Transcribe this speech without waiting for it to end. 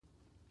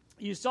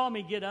you saw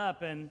me get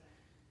up, and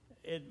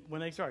when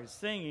they started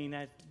singing,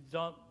 that's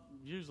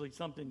usually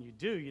something you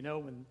do,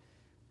 when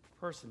a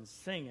person's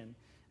singing.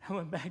 I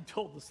went back and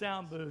told the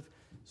sound booth,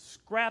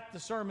 scrap the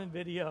sermon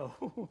video.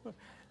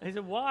 They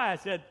said, why? I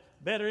said,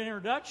 better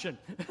introduction.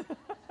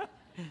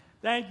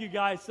 Thank you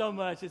guys so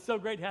much. It's so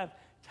great to have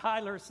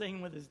Tyler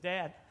sing with his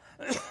dad.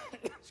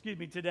 Excuse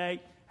me,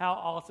 today. How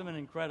awesome and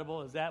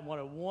incredible is that? What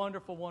a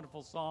wonderful,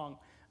 wonderful song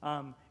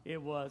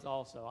it was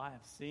also. I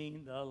have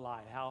seen the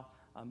light. How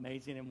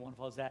amazing and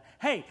wonderful is that?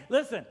 Hey,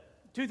 listen,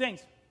 two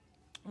things.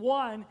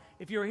 One,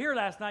 if you were here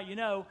last night,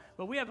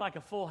 but we had like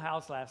a full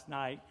house last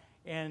night,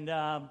 and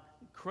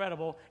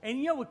incredible.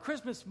 And with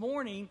Christmas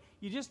morning,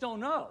 you just don't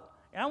know.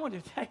 And I want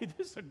to tell you,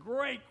 this is a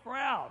great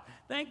crowd.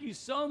 Thank you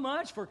so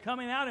much for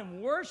coming out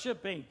and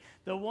worshiping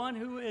the one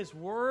who is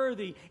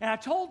worthy. And I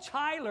told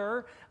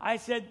Tyler, I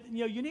said,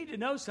 you need to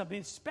know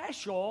something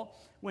special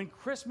when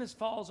Christmas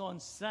falls on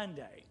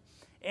Sunday.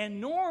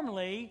 And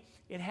normally,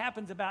 it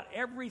happens about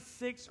every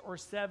 6 or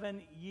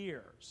 7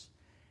 years.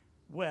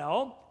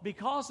 Well,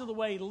 because of the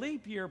way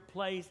leap year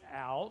plays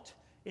out,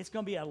 it's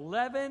going to be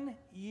 11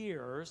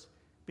 years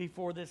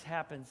before this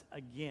happens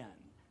again.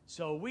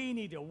 So we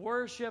need to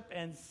worship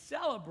and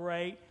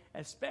celebrate,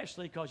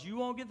 especially because you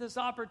won't get this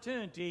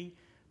opportunity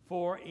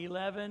for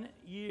 11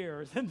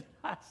 years. And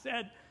I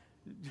said,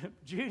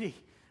 Judy,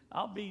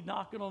 I'll be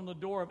knocking on the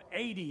door of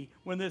 80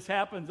 when this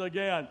happens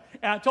again.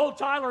 And I told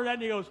Tyler that,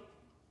 and he goes,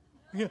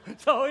 yeah.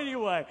 So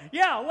anyway,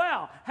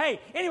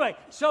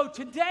 so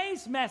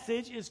today's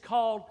message is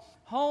called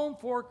Home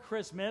for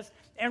Christmas.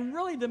 And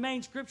really the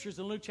main scriptures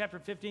in Luke chapter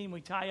 15,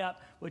 we tie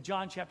up with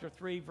John chapter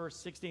 3, verse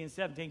 16 and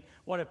 17.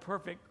 What a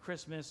perfect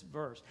Christmas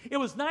verse. It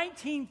was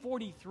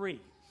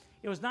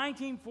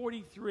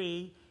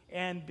 1943.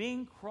 And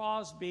Bing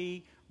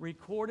Crosby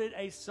recorded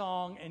a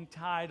song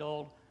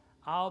entitled,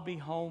 I'll Be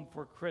Home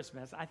for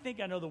Christmas. I think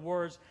I know the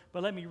words,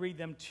 but let me read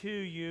them to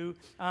you.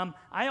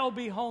 I'll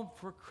be home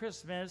for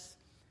Christmas.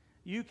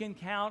 You can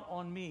count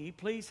on me.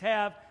 Please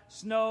have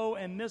snow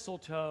and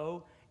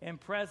mistletoe and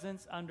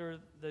presents under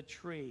the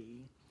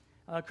tree.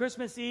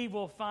 Christmas Eve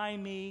will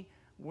find me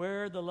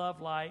where the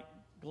love light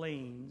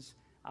gleams.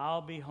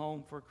 I'll be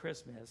home for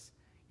Christmas,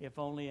 if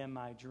only in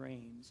my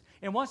dreams.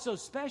 And what's so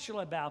special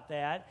about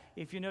that,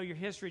 if you know your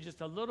history just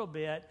a little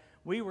bit,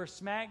 we were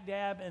smack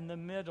dab in the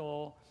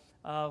middle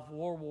of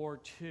World War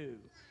II.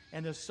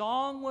 And the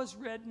song was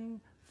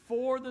written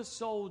for the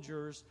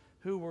soldiers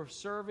who were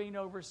serving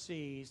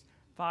overseas,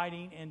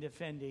 fighting and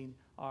defending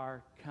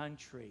our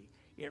country.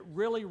 It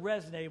really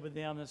resonated with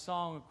them. The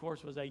song, of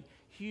course, was a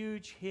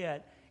huge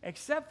hit,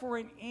 except for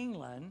in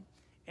England.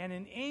 And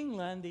in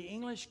England, the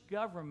English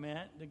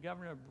government, the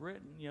government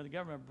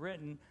of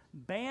Britain,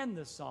 banned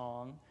the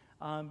song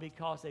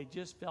because they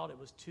just felt it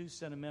was too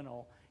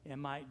sentimental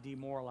and might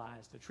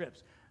demoralize the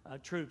troops.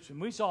 And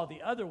we saw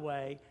the other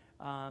way,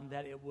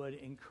 that it would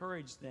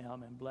encourage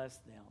them and bless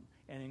them.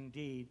 And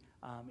indeed,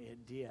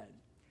 it did.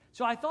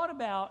 So I thought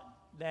about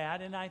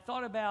that, and I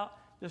thought about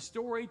the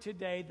story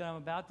today that I'm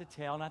about to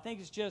tell, and I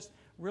think it's just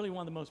really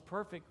one of the most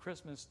perfect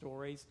Christmas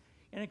stories.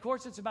 And, of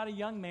course, it's about a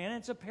young man.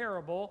 It's a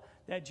parable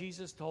that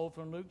Jesus told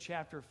from Luke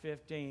chapter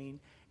 15.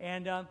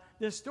 And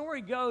the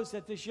story goes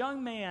that this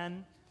young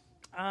man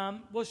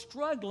was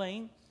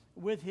struggling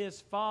with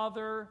his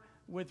father,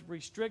 with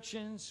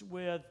restrictions,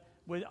 with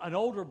an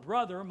older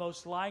brother,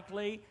 most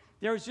likely.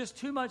 There was just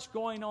too much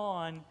going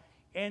on.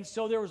 And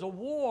so there was a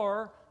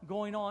war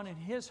going on in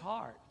his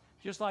heart,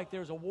 just like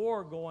there's a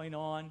war going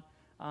on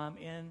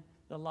in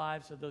the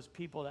lives of those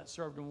people that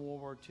served in World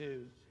War II.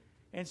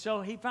 And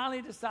so he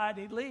finally decided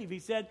he'd leave. He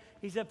said,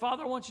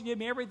 Father, I want you to give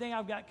me everything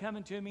I've got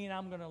coming to me, and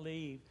I'm going to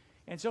leave.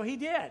 And so he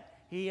did.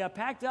 He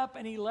packed up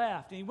and he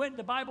left. And he went,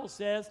 the Bible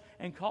says,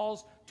 and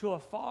calls to a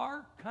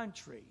far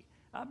country,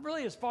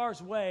 really as far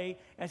away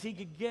as he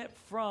could get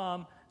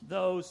from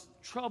those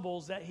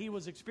troubles that he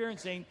was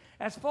experiencing,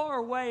 as far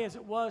away as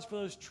it was for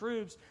those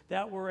troops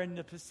that were in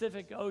the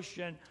Pacific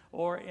Ocean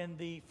or in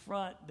the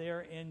front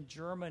there in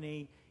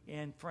Germany,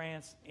 in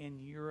France, in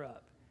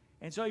Europe.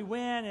 And so he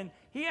went, and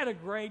he had a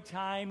great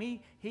time.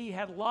 He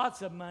had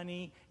lots of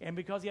money, and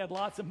because he had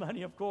lots of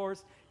money, of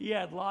course, he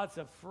had lots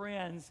of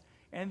friends.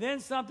 And then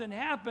something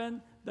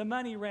happened. The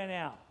money ran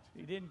out.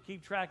 He didn't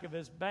keep track of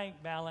his bank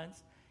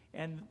balance,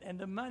 and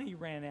the money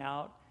ran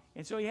out.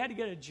 And so he had to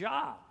get a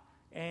job.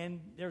 And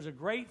there's a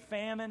great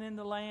famine in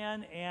the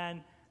land,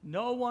 and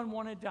no one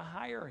wanted to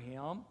hire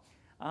him.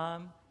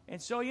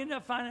 And so he ended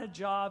up finding a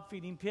job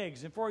feeding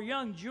pigs. And for a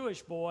young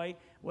Jewish boy,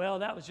 well,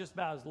 that was just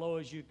about as low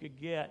as you could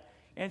get.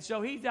 And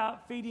so he's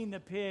out feeding the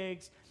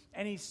pigs,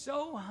 and he's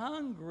so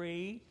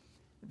hungry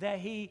that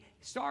he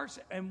starts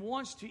and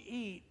wants to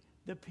eat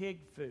the pig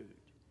food.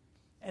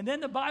 And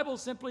then the Bible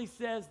simply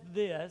says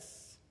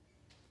this.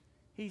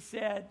 He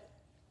said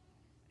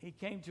he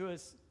came to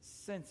his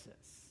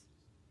senses.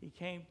 He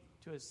came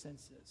to his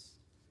senses.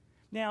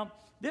 Now,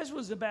 this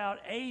was about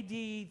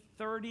AD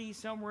 30,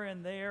 somewhere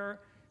in there.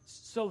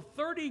 So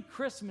 30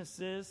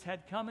 Christmases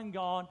had come and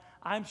gone,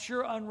 I'm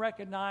sure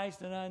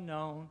unrecognized and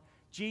unknown,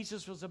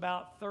 Jesus was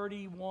about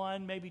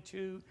 31, maybe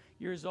 2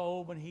 years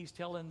old when he's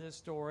telling this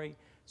story.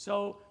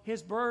 So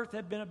his birth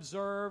had been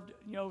observed,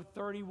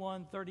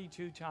 31,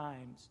 32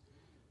 times.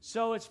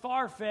 So it's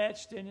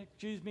far-fetched, and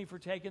excuse me for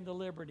taking the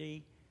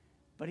liberty,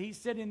 but he's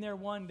sitting there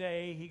one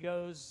day, he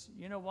goes,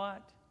 you know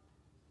what?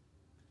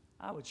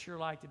 I would sure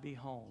like to be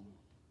home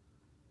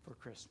for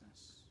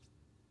Christmas.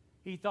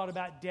 He thought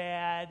about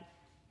Dad.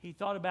 He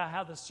thought about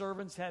how the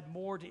servants had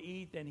more to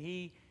eat than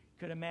he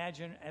could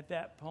imagine at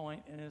that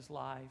point in his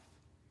life.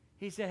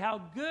 He said,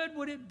 how good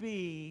would it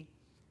be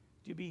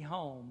to be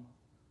home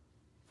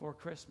for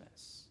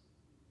Christmas?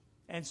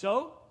 And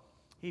so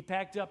he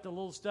packed up the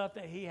little stuff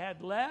that he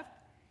had left,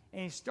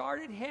 and he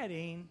started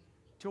heading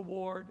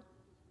toward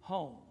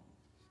home.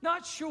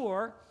 Not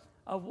sure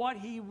of what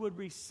he would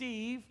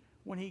receive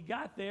when he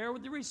got there,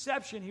 with the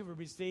reception he would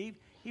receive,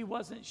 he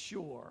wasn't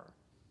sure.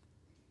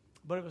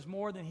 But it was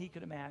more than he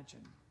could imagine.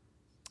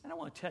 And I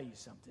want to tell you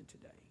something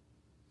today.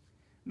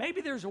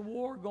 Maybe there's a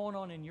war going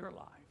on in your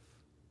life.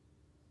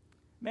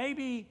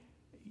 Maybe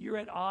you're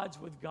at odds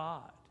with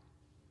God.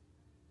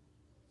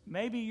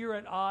 Maybe you're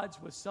at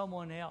odds with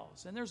someone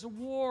else. And there's a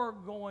war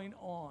going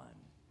on.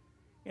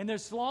 And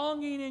there's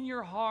longing in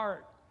your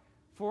heart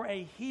for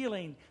a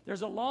healing.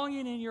 There's a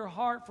longing in your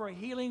heart for a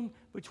healing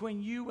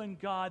between you and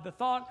God. The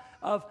thought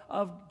of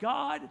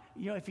God,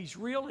 if he's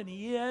real, and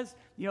he is,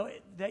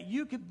 that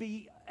you could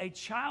be a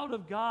child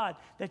of God,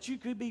 that you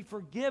could be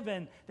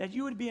forgiven, that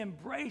you would be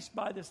embraced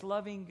by this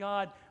loving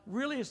God,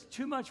 really is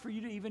too much for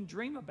you to even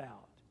dream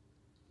about.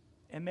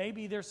 And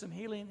maybe there's some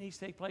healing that needs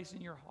to take place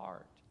in your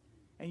heart.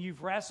 And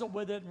you've wrestled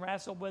with it and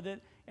wrestled with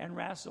it and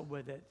wrestled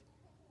with it.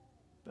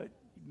 But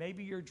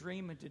maybe you're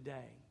dreaming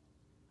today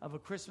of a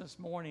Christmas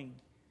morning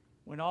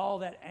when all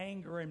that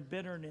anger and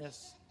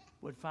bitterness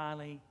would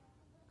finally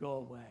go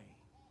away.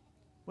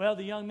 Well,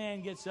 the young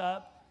man gets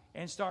up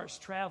and starts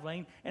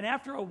traveling. And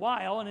after a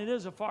while, and it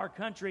is a far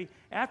country,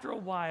 after a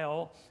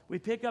while, we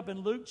pick up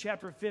in Luke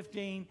chapter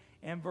 15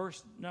 and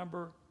verse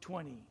number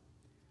 20.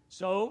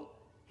 So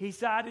he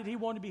decided he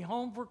wanted to be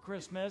home for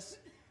Christmas.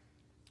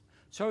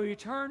 So he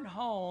returned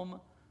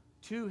home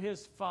to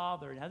his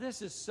father. Now,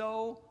 this is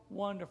so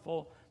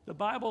wonderful. The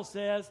Bible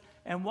says,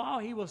 and while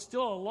he was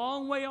still a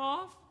long way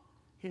off,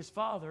 his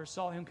father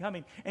saw him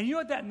coming. And you know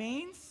what that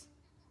means?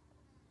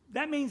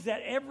 That means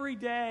that every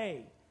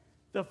day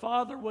the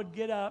father would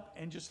get up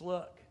and just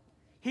look.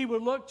 He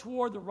would look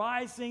toward the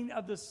rising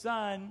of the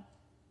sun,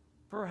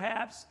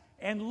 perhaps,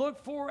 and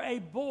look for a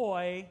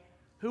boy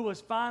who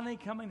was finally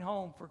coming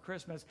home for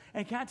Christmas.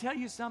 And can I tell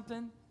you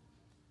something?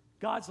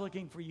 God's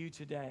looking for you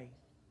today.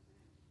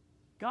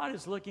 God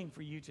is looking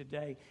for you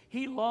today.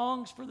 He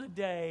longs for the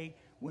day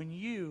when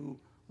you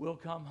will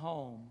come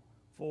home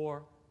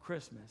for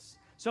Christmas.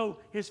 So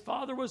his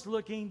father was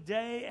looking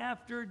day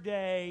after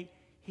day.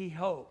 He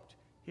hoped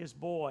his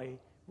boy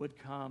would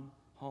come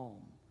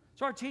home.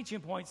 So our teaching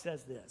point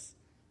says this,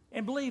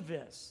 and believe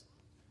this: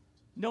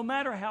 no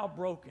matter how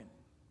broken,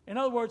 in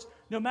other words,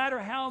 no matter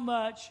how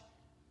much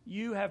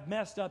you have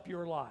messed up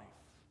your life.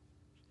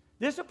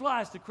 This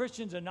applies to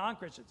Christians and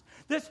non-Christians.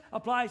 This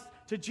applies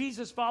to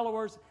Jesus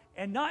followers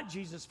and not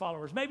Jesus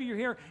followers. Maybe you're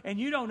here and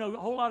you don't know a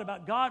whole lot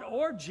about God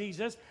or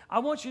Jesus. I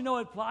want you to know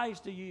it applies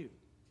to you.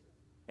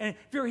 And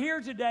if you're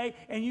here today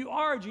and you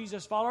are a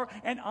Jesus follower,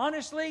 and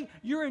honestly,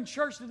 you're in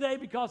church today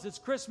because it's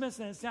Christmas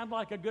and it sounded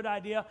like a good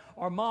idea,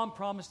 or mom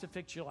promised to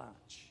fix you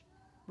lunch.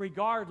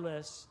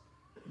 Regardless,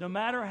 no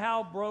matter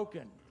how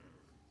broken,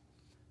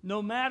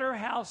 no matter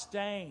how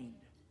stained,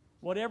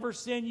 whatever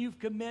sin you've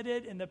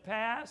committed in the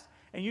past,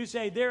 and you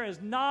say, there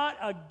is not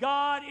a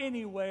God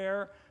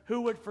anywhere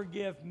who would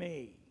forgive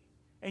me.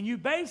 And you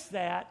base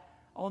that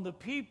on the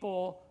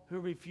people who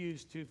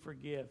refuse to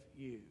forgive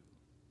you.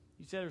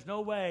 You say, there's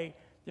no way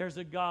there's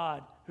a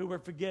God who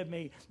would forgive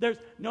me. There's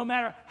no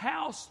matter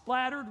how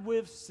splattered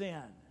with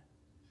sin.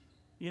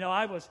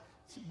 I was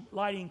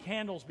lighting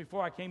candles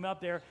before I came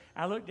up there.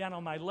 I looked down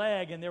on my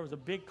leg, and there was a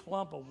big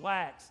clump of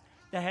wax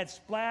that had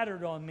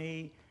splattered on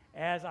me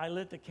as I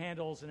lit the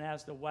candles and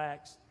as the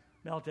wax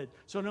melted.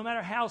 So no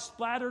matter how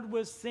splattered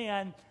with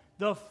sin,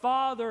 the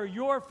Father,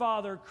 your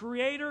Father,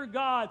 Creator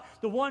God,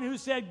 the one who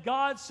said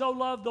God so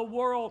loved the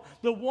world,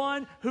 the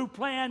one who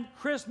planned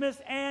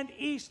Christmas and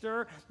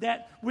Easter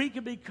that we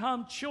could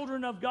become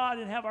children of God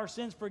and have our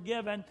sins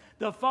forgiven,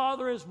 the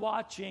Father is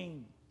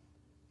watching.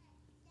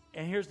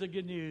 And here's the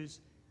good news.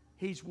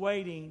 He's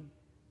waiting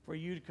for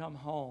you to come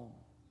home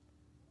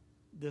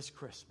this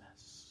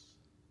Christmas.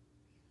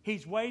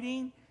 He's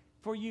waiting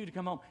for you to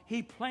come home.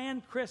 He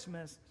planned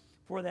Christmas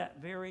for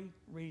that very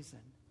reason.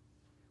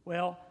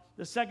 Well,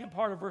 the second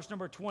part of verse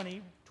number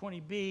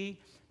 20b,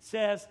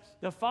 says,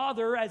 the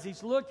Father, as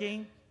he's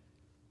looking,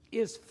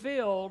 is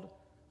filled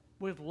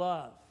with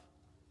love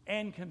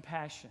and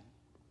compassion.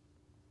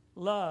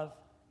 Love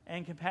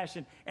and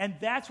compassion. And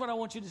that's what I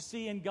want you to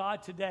see in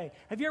God today.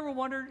 Have you ever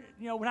wondered,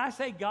 when I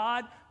say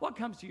God, what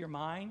comes to your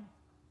mind?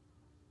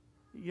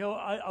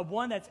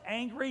 One that's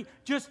angry,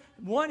 just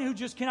one who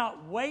just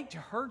cannot wait to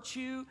hurt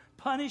you,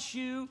 punish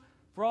you,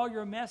 for all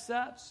your mess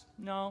ups?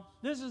 No.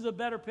 This is a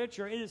better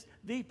picture. It is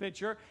the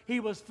picture. He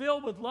was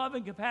filled with love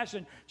and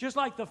compassion, just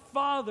like the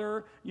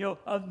Father,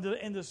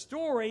 in the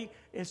story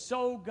is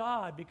so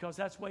God, because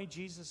that's the way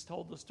Jesus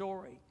told the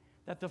story,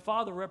 that the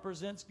Father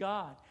represents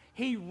God.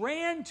 He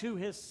ran to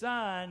his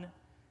Son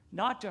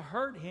not to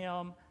hurt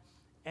him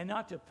and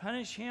not to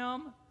punish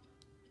him,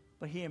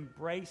 but he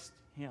embraced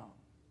him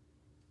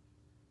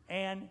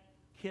and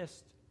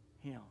kissed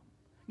him.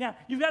 Now,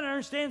 you've got to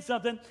understand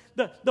something.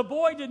 The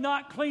boy did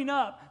not clean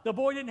up. The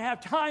boy didn't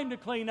have time to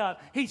clean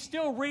up. He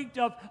still reeked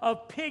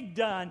of pig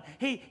dung.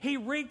 He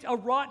reeked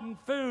of rotten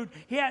food.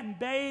 He hadn't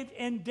bathed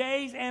in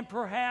days and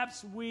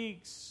perhaps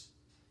weeks.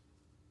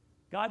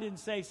 God didn't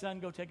say, son,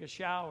 go take a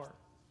shower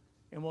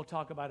and we'll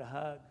talk about a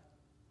hug.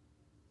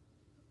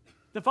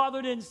 The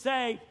Father didn't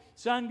say,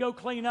 son, go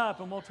clean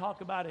up and we'll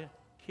talk about a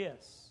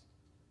kiss.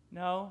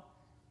 No,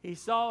 he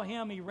saw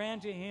him, he ran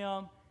to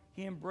him,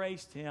 he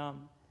embraced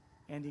him,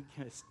 and he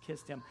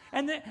kissed him.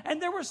 And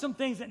there were some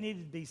things that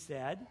needed to be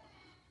said.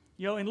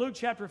 In Luke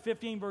chapter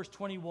 15, verse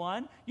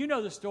 21, you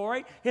know the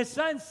story. His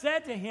son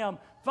said to him,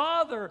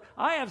 Father,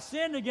 I have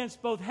sinned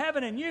against both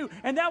heaven and you.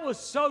 And that was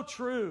so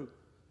true.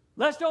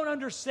 Let's don't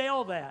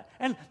undersell that.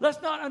 And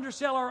let's not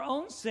undersell our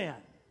own sin.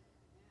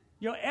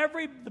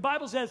 The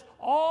Bible says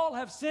all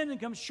have sinned and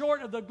come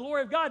short of the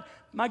glory of God.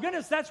 My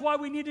goodness, that's why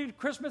we needed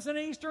Christmas and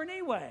Easter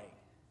anyway.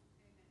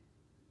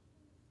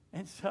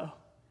 And so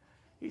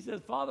he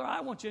says, Father,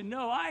 I want you to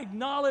know I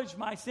acknowledge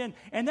my sin.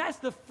 And that's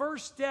the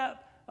first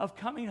step of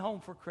coming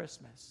home for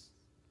Christmas.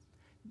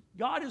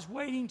 God is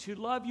waiting to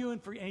love you,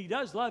 and he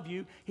does love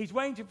you. He's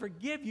waiting to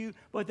forgive you,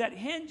 but that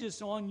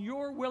hinges on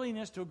your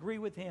willingness to agree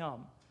with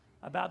him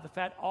about the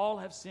fact all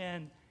have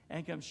sinned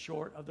and come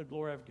short of the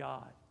glory of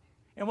God.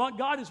 And what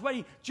God is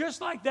waiting,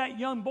 just like that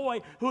young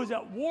boy who was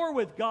at war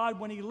with God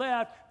when he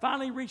left,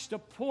 finally reached a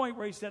point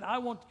where he said, I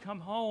want to come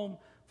home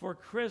for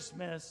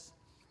Christmas.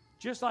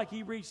 Just like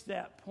he reached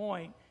that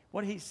point,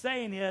 what he's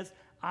saying is,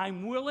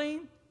 I'm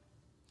willing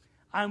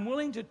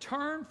to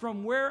turn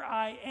from where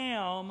I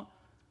am,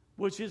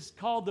 which is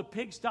called the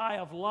pigsty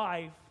of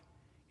life,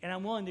 and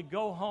I'm willing to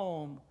go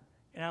home,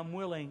 and I'm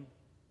willing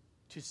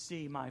to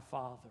see my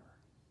Father.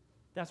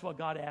 That's what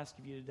God asks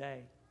of you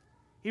today.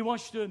 He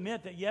wants you to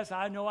admit that, yes,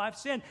 I know I've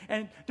sinned.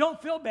 And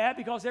don't feel bad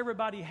because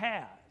everybody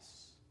has.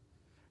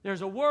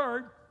 There's a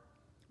word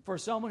for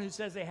someone who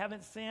says they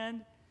haven't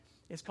sinned.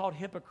 It's called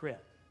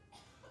hypocrite.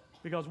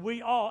 Because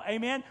we all,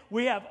 amen,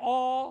 we have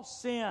all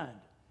sinned.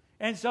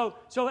 And so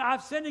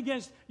I've sinned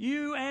against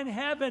you and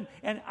heaven,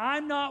 and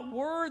I'm not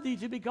worthy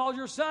to be called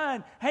your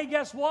son. Hey,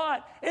 guess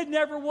what? It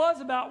never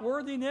was about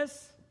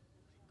worthiness.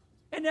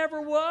 It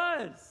never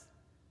was.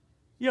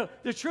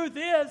 The truth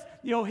is,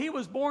 he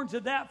was born to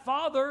that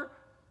father,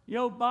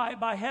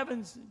 by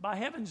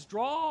heaven's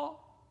draw.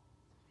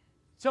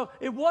 So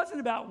it wasn't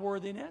about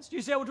worthiness.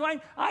 You say, well,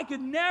 Dwayne, I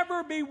could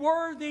never be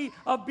worthy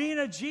of being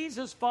a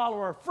Jesus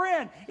follower.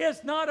 Friend,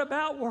 it's not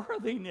about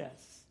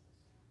worthiness.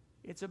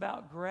 It's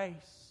about grace.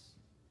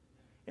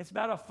 It's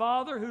about a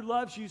Father who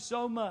loves you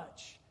so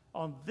much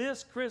on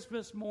this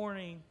Christmas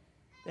morning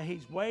that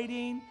he's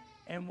waiting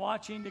and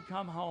watching to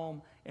come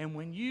home. And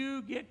when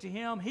you get to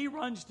him, he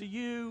runs to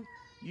you.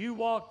 You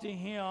walk to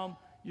him.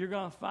 You're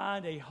going to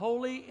find a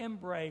holy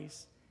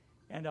embrace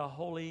and a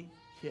holy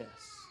kiss.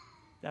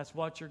 That's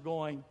what you're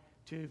going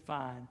to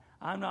find.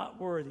 I'm not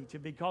worthy to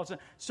be called son.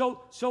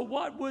 So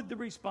what would the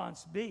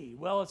response be?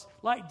 Well, it's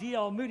like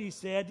D.L. Moody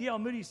said. D.L.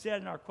 Moody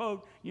said in our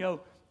quote,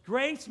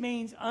 grace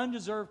means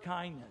undeserved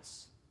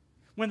kindness.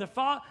 When the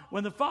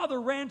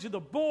father ran to the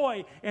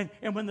boy and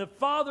when the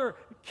father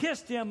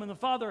kissed him and the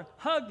father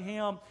hugged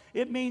him,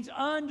 it means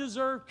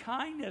undeserved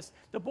kindness.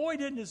 The boy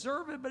didn't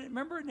deserve it, but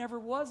remember, it never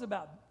was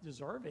about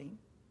deserving.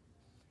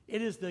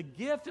 It is the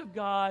gift of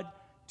God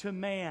to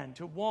man,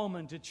 to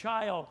woman, to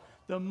child,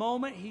 the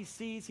moment he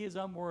sees he is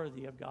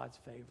unworthy of God's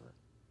favor.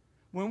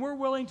 When we're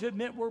willing to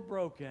admit we're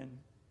broken,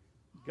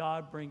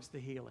 God brings the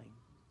healing.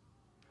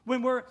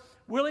 When we're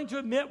willing to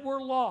admit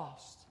we're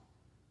lost,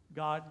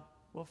 God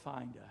will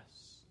find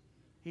us.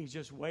 He's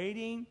just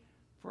waiting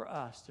for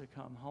us to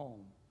come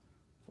home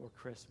for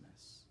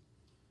Christmas.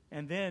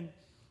 And then,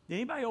 did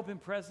anybody open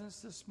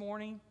presents this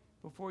morning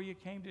before you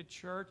came to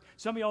church?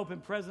 Some of you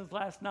opened presents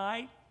last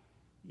night.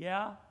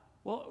 Yeah?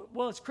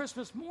 Well, it's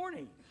Christmas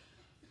morning.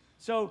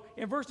 So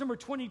in verse number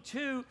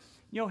 22,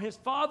 his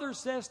father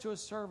says to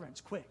his servants,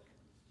 quick,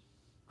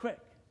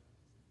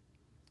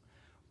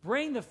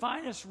 bring the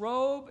finest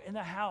robe in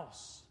the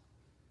house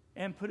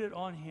and put it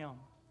on him.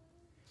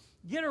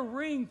 Get a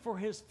ring for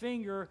his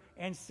finger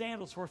and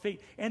sandals for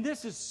feet. And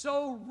this is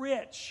so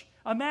rich.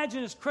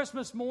 Imagine it's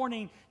Christmas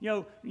morning,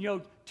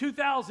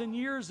 2,000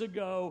 years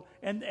ago,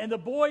 and the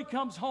boy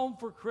comes home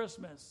for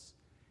Christmas.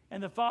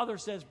 And the father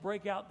says,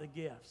 break out the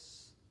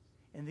gifts.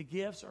 And the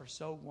gifts are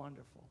so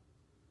wonderful.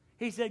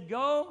 He said,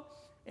 go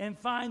and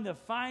find the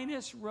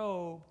finest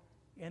robe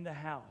in the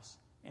house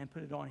and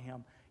put it on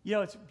him.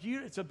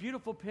 It's a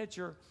beautiful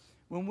picture.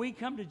 When we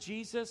come to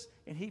Jesus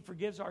and he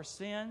forgives our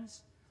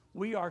sins,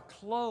 we are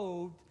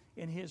clothed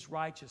in his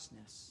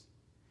righteousness.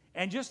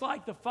 And just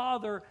like the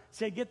father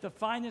said, get the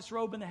finest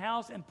robe in the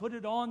house and put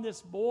it on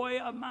this boy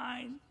of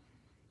mine,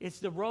 it's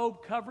the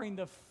robe covering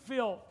the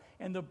filth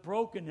and the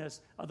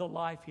brokenness of the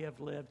life you have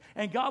lived.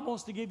 And God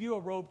wants to give you a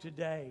robe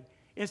today.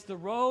 It's the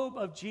robe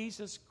of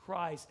Jesus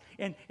Christ.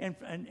 And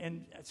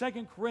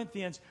 2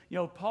 Corinthians,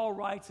 Paul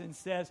writes and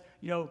says,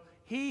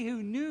 he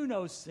who knew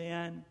no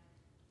sin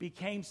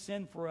became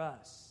sin for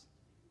us,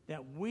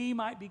 that we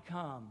might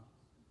become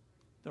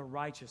the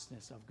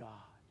righteousness of God.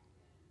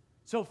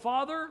 So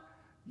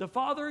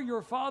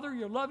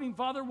your loving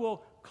Father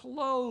will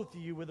clothe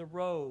you with a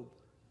robe,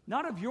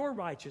 not of your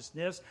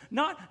righteousness,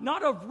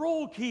 not of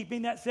rule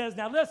keeping that says,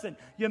 now listen,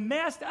 you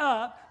messed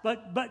up,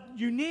 but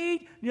you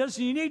need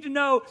to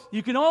know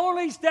you can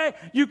only stay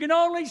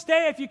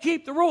if you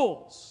keep the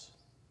rules.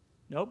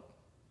 Nope.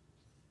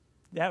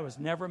 That was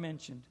never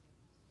mentioned.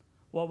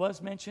 What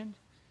was mentioned?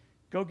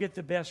 Go get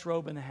the best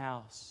robe in the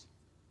house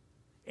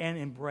and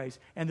embrace.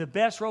 And the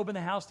best robe in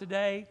the house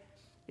today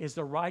is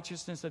the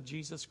righteousness of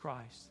Jesus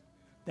Christ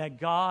that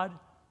God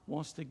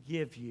wants to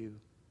give you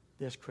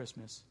this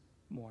Christmas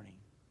morning.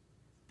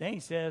 Then he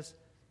says,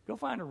 go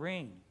find a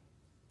ring.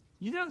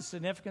 You know the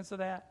significance of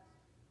that?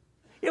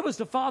 It was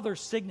the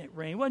Father's signet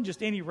ring. It wasn't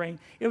just any ring.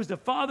 It was the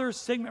Father's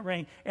signet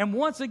ring. And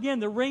once again,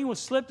 the ring was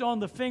slipped on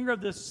the finger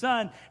of the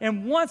Son.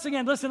 And once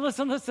again,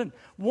 listen.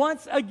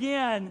 Once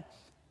again,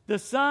 the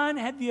Son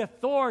had the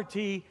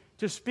authority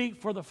to speak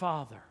for the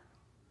Father.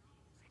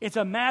 It's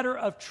a matter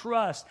of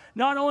trust.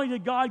 Not only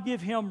did God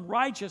give him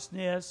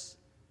righteousness,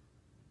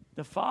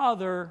 the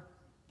Father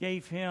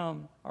gave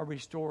him a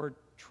restored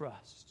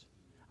trust.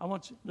 I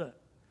want you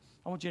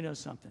to know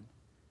something.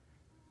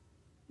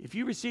 If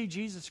you receive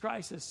Jesus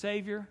Christ as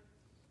Savior,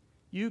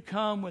 you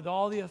come with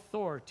all the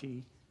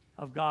authority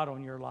of God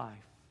on your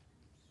life.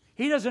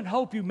 He doesn't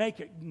hope you make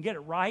it and get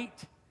it right.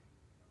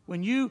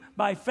 When you,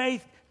 by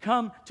faith,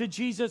 come to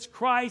Jesus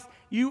Christ,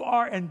 you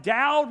are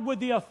endowed with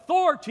the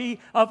authority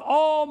of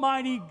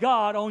Almighty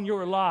God on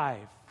your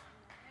life.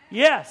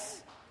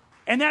 Yes.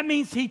 And that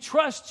means He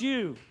trusts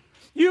you.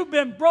 You've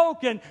been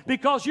broken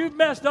because you've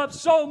messed up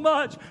so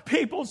much.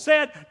 People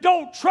said,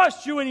 don't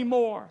trust you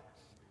anymore.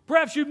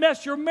 Perhaps you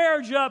messed your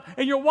marriage up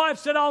and your wife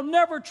said, I'll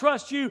never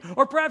trust you.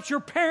 Or perhaps your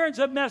parents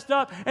have messed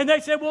up and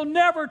they said, we'll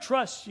never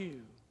trust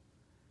you.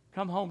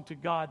 Come home to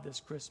God this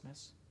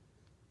Christmas.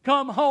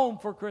 Come home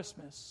for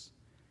Christmas.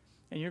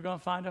 And you're going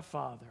to find a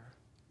Father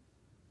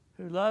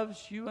who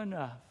loves you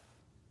enough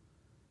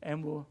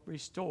and will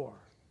restore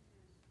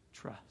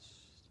trust.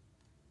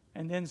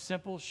 And then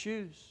simple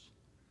shoes.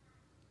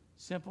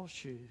 Simple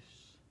shoes.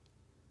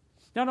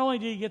 Not only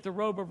did he get the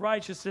robe of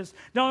righteousness,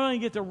 not only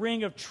get the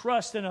ring of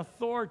trust and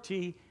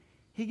authority,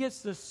 he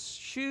gets the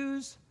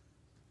shoes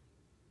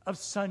of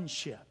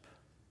sonship.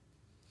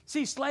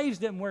 See, slaves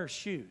didn't wear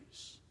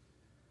shoes.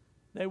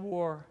 They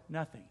wore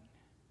nothing.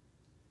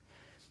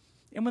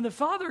 And when the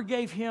Father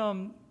gave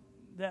him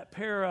that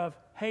pair of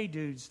Hey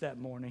Dudes that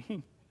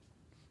morning,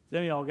 some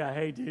of y'all got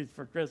Hey Dudes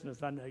for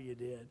Christmas, I know you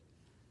did.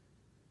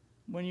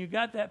 When you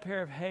got that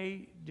pair of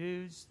Hey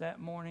Dudes that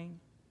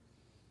morning,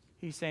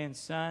 He's saying,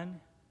 son,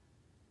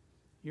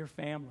 you're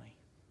family.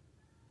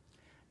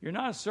 You're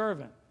not a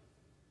servant.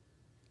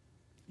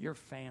 You're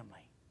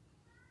family.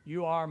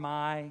 You are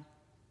my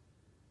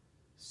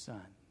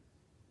son.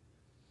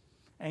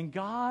 And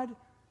God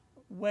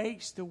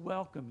waits to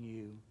welcome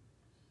you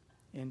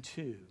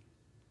into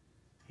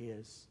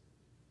His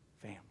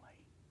family.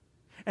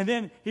 And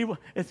then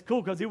it's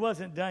cool because He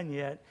wasn't done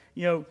yet.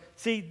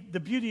 See, the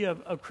beauty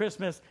of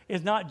Christmas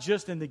is not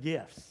just in the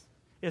gifts.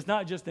 It's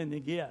not just in the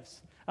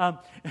gifts.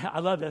 I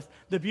love this.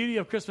 The beauty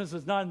of Christmas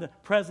is not in the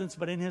presents,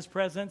 but in His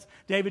presence.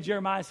 David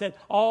Jeremiah said,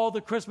 all the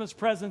Christmas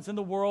presents in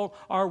the world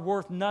are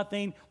worth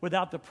nothing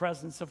without the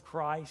presence of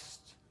Christ.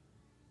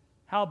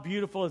 How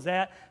beautiful is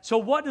that? So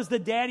what does the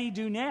daddy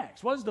do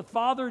next? What does the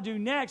father do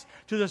next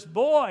to this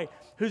boy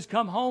who's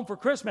come home for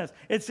Christmas?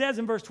 It says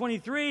in verse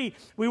 23,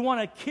 we want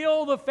to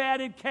kill the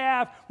fatted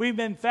calf we've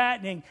been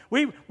fattening.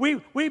 We've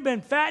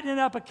been fattening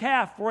up a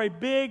calf for a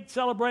big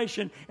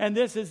celebration, and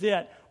this is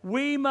it.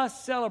 We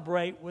must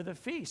celebrate with a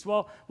feast.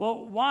 Well,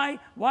 why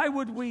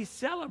would we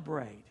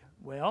celebrate?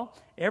 Well,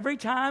 every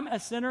time a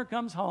sinner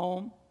comes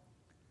home,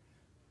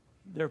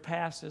 their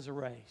past is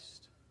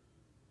erased.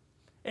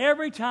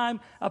 Every time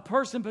a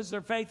person puts their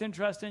faith and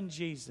trust in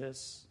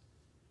Jesus,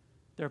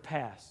 their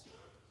past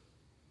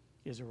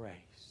is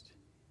erased.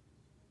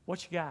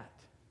 What you got?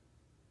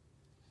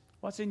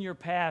 What's in your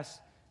past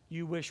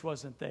you wish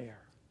wasn't there?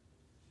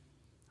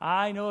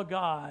 I know a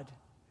God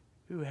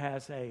who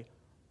has a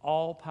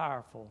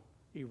all-powerful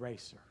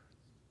eraser.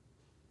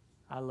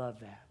 I love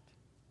that.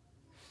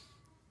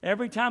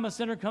 Every time a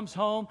sinner comes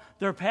home,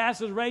 their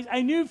past is erased.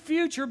 A new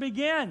future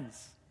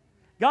begins.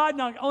 God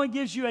not only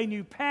gives you a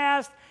new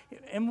past,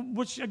 and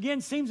which again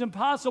seems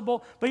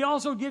impossible, but He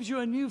also gives you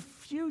a new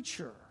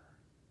future.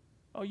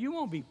 Oh, you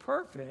won't be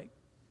perfect,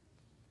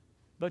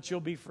 but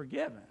you'll be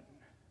forgiven.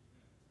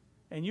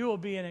 And you will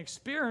be an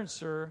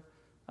experiencer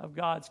of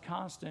God's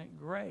constant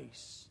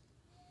grace.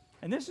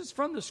 And this is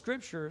from the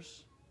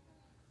Scriptures,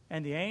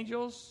 and the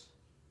angels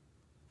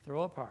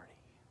throw a party.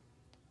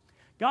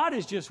 God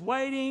is just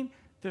waiting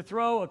to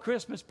throw a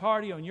Christmas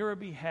party on your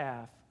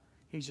behalf.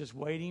 He's just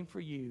waiting for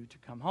you to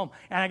come home.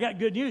 And I got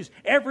good news.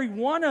 Every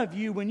one of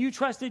you, when you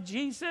trusted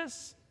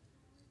Jesus,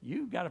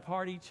 you got a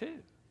party too.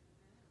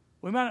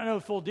 We might not know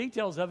the full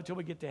details of it until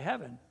we get to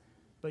heaven,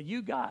 but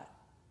you got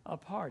a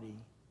party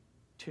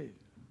too.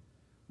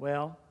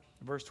 Well,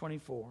 verse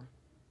 24.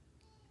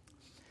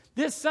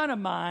 This son of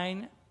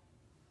mine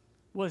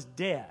was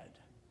dead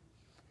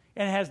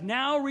and has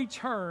now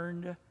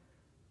returned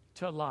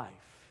to life.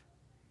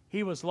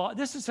 He was lost.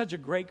 This is such a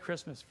great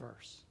Christmas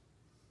verse.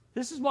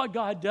 This is what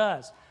God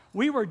does.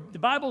 The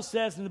Bible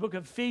says in the book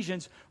of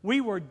Ephesians,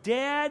 we were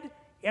dead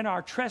in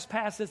our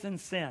trespasses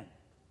and sin.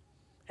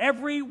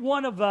 Every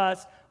one of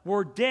us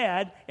were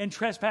dead in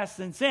trespasses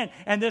and sin.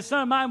 And this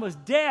son of mine was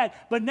dead,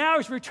 but now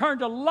he's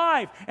returned to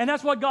life. And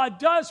that's what God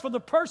does for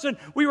the person.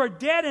 We were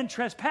dead in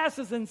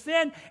trespasses and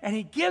sin, and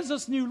he gives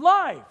us new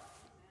life.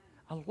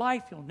 A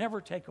life he'll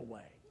never take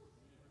away.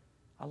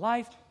 A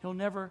life he'll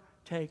never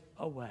take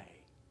away.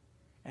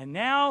 And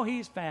now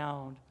he's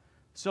found.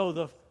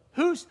 So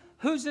who's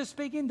this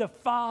speaking? The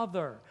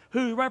Father,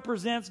 who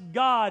represents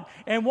God.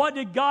 And what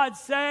did God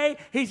say?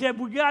 He said,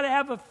 we got to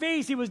have a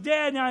feast. He was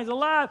dead, now he's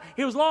alive.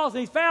 He was lost,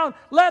 and he's found.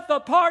 Let the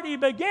party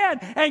begin.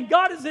 And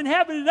God is in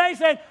heaven today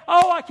saying,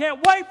 oh, I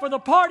can't wait for the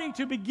party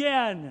to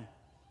begin.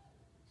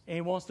 And he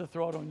wants to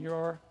throw it on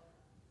your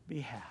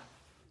behalf.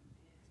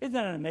 Isn't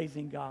that an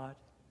amazing God?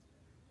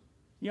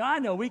 I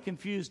know we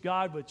confuse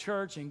God with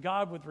church and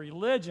God with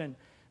religion,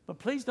 but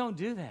please don't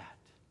do that.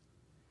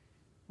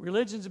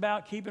 Religion's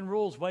about keeping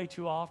rules way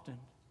too often.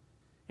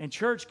 And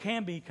church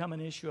can become an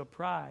issue of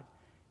pride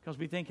because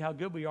we think how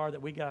good we are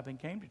that we got up and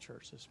came to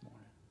church this morning.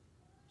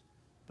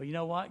 But you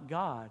know what?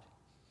 God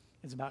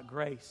is about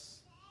grace.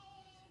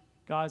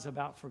 God is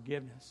about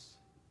forgiveness.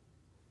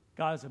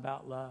 God is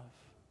about love.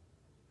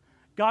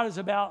 God is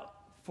about,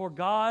 for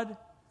God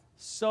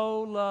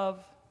so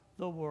loved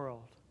the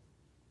world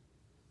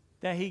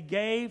that he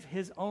gave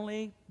his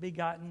only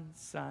begotten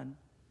Son,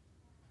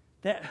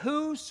 that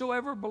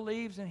whosoever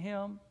believes in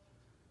him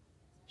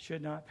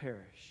should not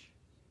perish,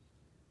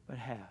 but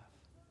have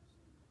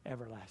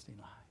everlasting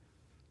life.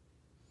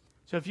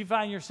 So if you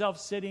find yourself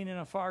sitting in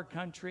a far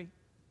country,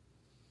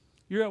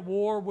 you're at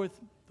war with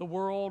the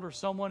world or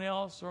someone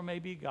else or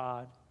maybe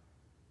God,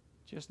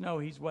 just know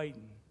he's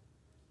waiting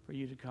for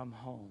you to come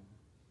home.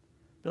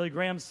 Billy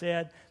Graham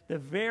said, the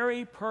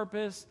very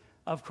purpose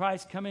of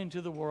Christ coming into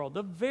the world,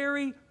 the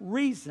very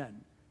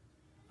reason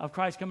of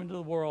Christ coming into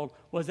the world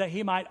was that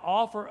he might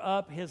offer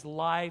up his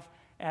life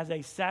as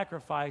a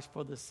sacrifice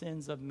for the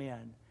sins of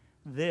men.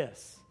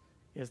 This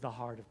is the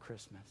heart of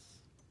Christmas.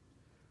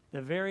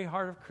 The very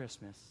heart of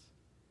Christmas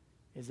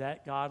is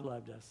that God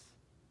loved us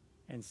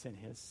and sent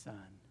his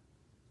Son.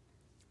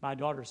 My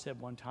daughter said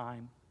one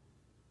time,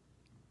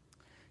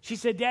 she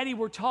said, Daddy,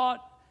 we're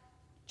taught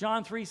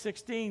John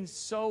 3:16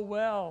 so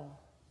well.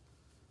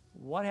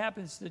 What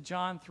happens to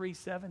John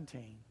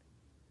 3:17?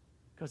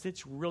 Because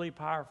it's really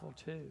powerful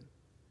too.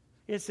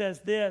 It says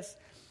this,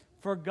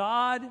 for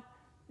God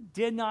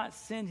did not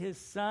send his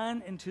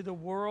Son into the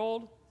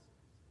world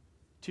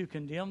to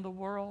condemn the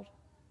world.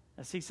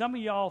 Now, see, some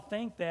of y'all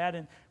think that,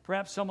 and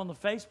perhaps some on the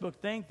Facebook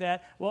think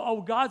that,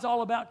 God's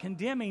all about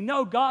condemning.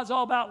 No, God's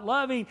all about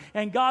loving,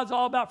 and God's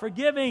all about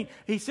forgiving.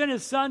 He sent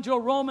his Son to a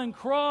Roman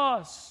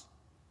cross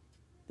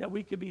that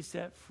we could be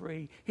set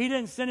free. He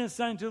didn't send his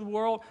Son into the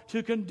world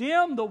to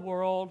condemn the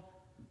world,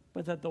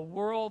 but that the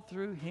world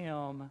through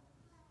him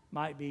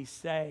might be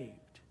saved,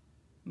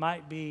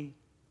 might be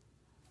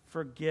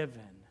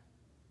forgiven,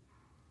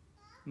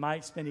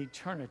 might spend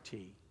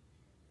eternity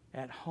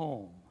at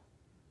home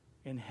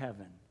in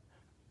heaven,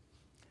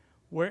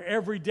 where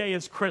every day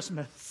is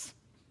Christmas,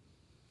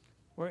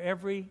 where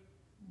every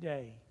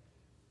day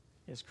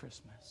is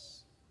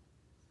Christmas.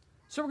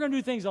 So we're going to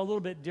do things a little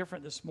bit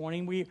different this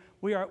morning.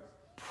 We are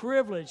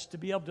privileged to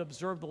be able to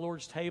observe the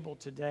Lord's table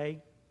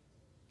today,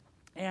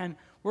 and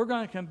we're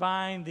going to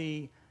combine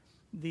the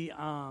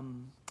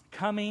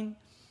coming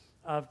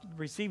of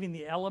receiving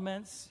the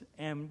elements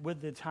and with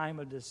the time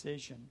of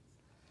decision.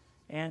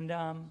 And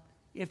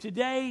if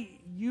today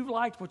you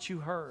liked what you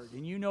heard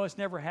and you know it's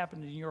never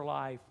happened in your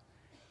life,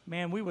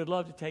 man, we would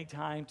love to take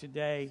time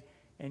today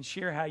and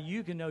share how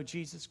you can know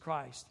Jesus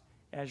Christ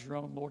as your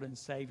own Lord and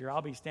Savior.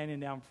 I'll be standing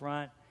down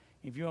front.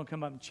 If you want to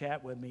come up and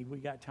chat with me, we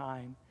got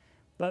time.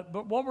 But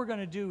what we're going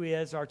to do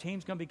is our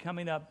team's going to be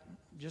coming up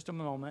just a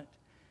moment.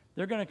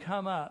 They're going to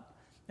come up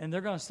and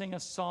they're going to sing a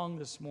song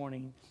this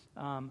morning.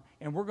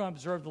 And we're going to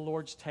observe the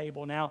Lord's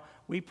table. Now,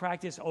 we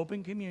practice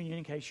open communion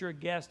in case you're a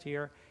guest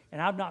here.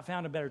 And I've not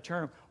found a better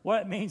term.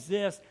 What it means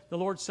this, the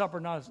Lord's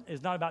Supper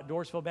is not about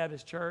Dorsville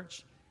Baptist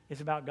Church.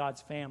 It's about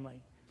God's family.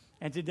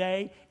 And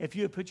today, if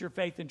you have put your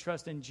faith and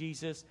trust in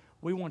Jesus,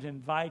 we want to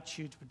invite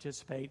you to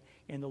participate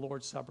in the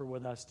Lord's Supper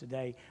with us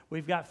today.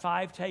 We've got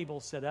 5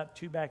 tables set up,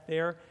 2 back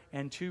there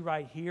and 2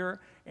 right here.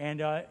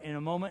 And in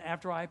a moment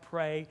after I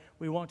pray,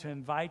 we want to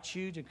invite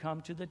you to come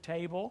to the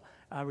table,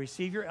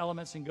 receive your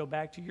elements, and go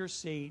back to your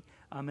seat.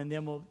 And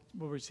then we'll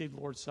receive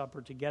the Lord's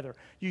Supper together.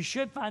 You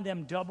should find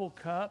them double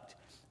cupped.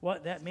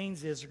 What that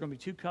means is there are going to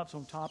be 2 cups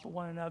on top of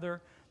one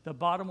another. The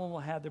bottom one will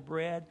have the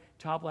bread,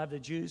 top will have the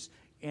juice,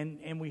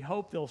 and we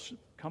hope they'll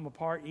come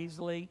apart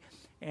easily,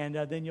 and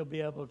then you'll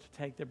be able to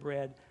take the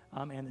bread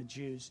and the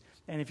juice.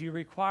 And if you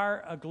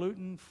require a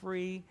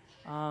gluten-free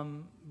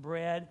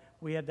bread,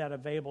 we have that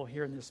available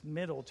here in this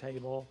middle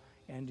table,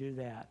 and do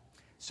that.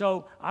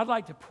 So I'd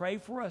like to pray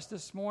for us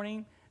this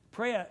morning,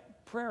 pray a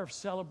prayer of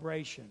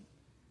celebration,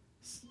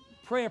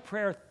 pray a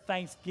prayer of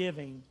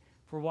thanksgiving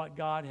for what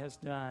God has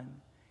done.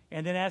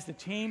 And then as the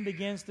team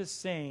begins to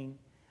sing,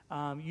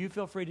 you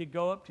feel free to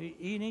go up to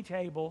any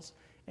tables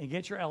and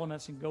get your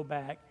elements and go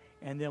back,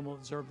 and then we'll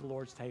observe the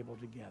Lord's table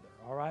together.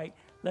 All right?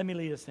 Let me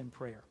lead us in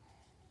prayer.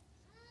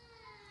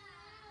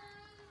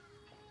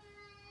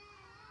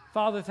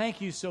 Father,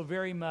 thank you so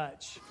very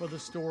much for the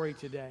story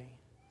today.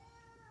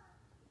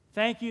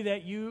 Thank you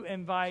that you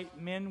invite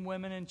men,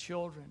 women, and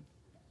children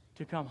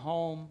to come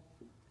home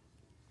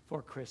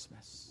for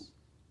Christmas.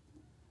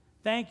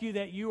 Thank you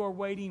that you are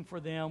waiting for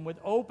them with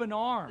open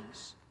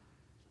arms,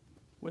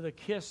 with a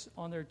kiss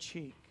on their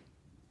cheek,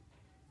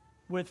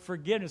 with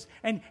forgiveness.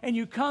 And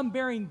you come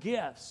bearing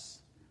gifts,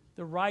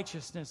 the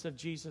righteousness of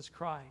Jesus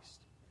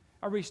Christ,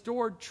 a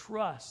restored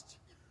trust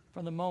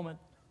from the moment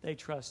they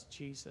trust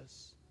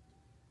Jesus.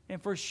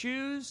 And for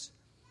shoes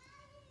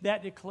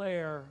that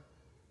declare,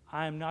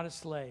 I am not a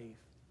slave,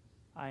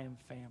 I am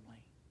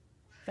family.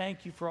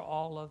 Thank you for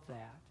all of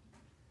that.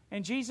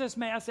 And Jesus,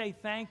 may I say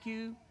thank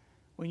you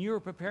when you were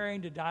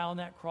preparing to die on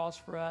that cross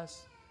for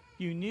us.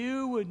 You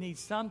knew we'd need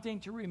something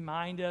to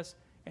remind us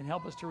and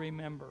help us to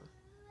remember.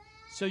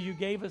 So you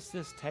gave us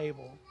this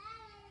table.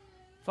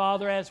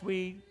 Father, as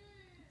we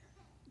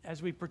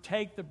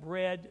partake the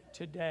bread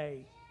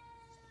today,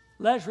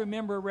 let us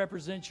remember it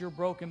represents your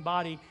broken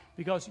body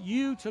because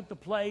you took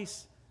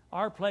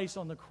our place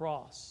on the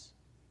cross.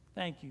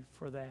 Thank you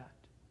for that.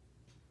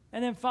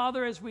 And then,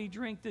 Father, as we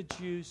drink the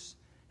juice,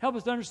 help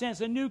us to understand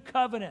it's a new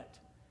covenant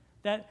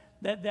that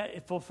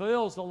it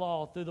fulfills the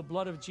law through the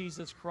blood of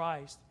Jesus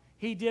Christ.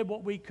 He did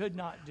what we could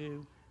not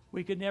do.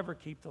 We could never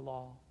keep the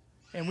law.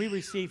 And we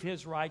receive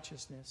his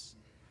righteousness.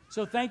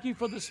 So thank you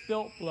for the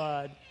spilt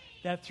blood,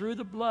 that through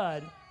the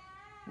blood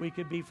we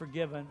could be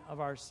forgiven of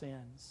our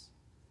sins.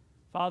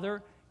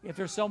 Father, if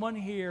there's someone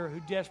here who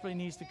desperately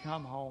needs to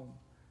come home,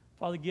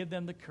 Father, give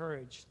them the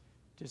courage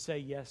to say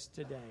yes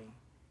today.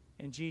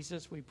 In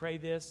Jesus, we pray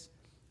this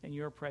in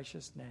your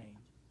precious name.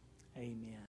 Amen.